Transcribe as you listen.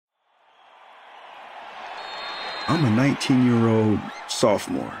I'm a 19-year-old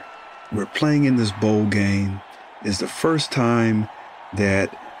sophomore. We're playing in this bowl game. It's the first time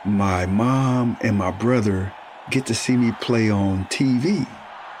that my mom and my brother get to see me play on TV.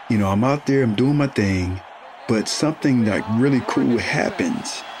 You know, I'm out there, I'm doing my thing, but something like really cool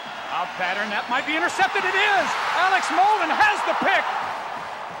happens. Out pattern, that might be intercepted. It is! Alex Molden has the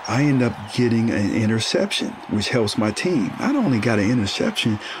pick! I end up getting an interception, which helps my team. Not only got an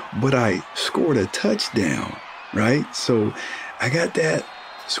interception, but I scored a touchdown, right? So I got that,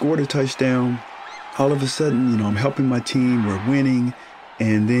 scored a touchdown. All of a sudden, you know, I'm helping my team, we're winning,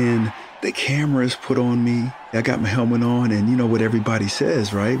 and then the camera is put on me. I got my helmet on, and you know what everybody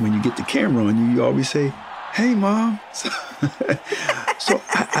says, right? When you get the camera on you, you always say, "Hey, Mom." So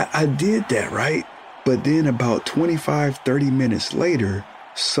I did that, right? But then about 25, 30 minutes later,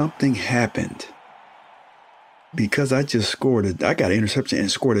 something happened. Because I just I got an interception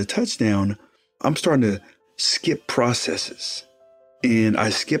and scored a touchdown, I'm starting to skip processes. And I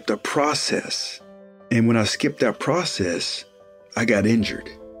skipped a process. And when I skipped that process, I got injured.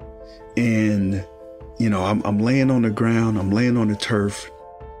 And, you know, I'm laying on the ground, I'm laying on the turf.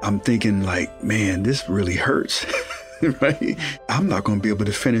 I'm thinking like, man, this really hurts, right? I'm not going to be able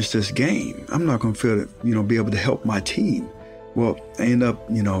to finish this game. I'm not going to be able to help my team. Well, I end up,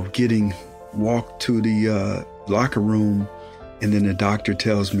 you know, getting walked to the locker room, and then the doctor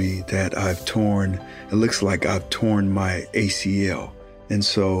tells me that it looks like I've torn my ACL. And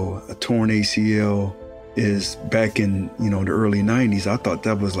so a torn ACL is back in, you know, the early 90s. I thought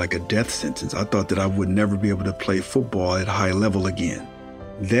that was like a death sentence. I thought that I would never be able to play football at a high level again.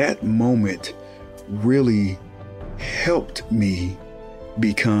 That moment really helped me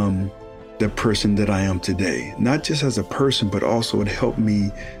become the person that I am today. Not just as a person, but also it helped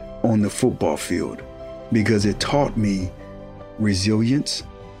me on the football field because it taught me resilience.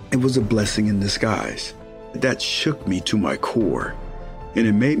 It was a blessing in disguise. That shook me to my core. And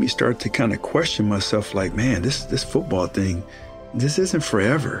it made me start to kind of question myself like, man, this football thing, this isn't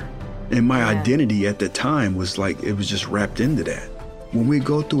forever. And my identity at the time was like, it was just wrapped into that. When we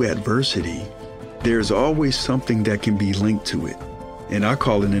go through adversity, there's always something that can be linked to it. And I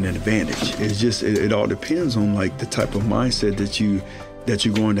call it an advantage. It's just, it all depends on like the type of mindset that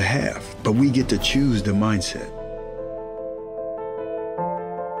you're going to have. But we get to choose the mindset.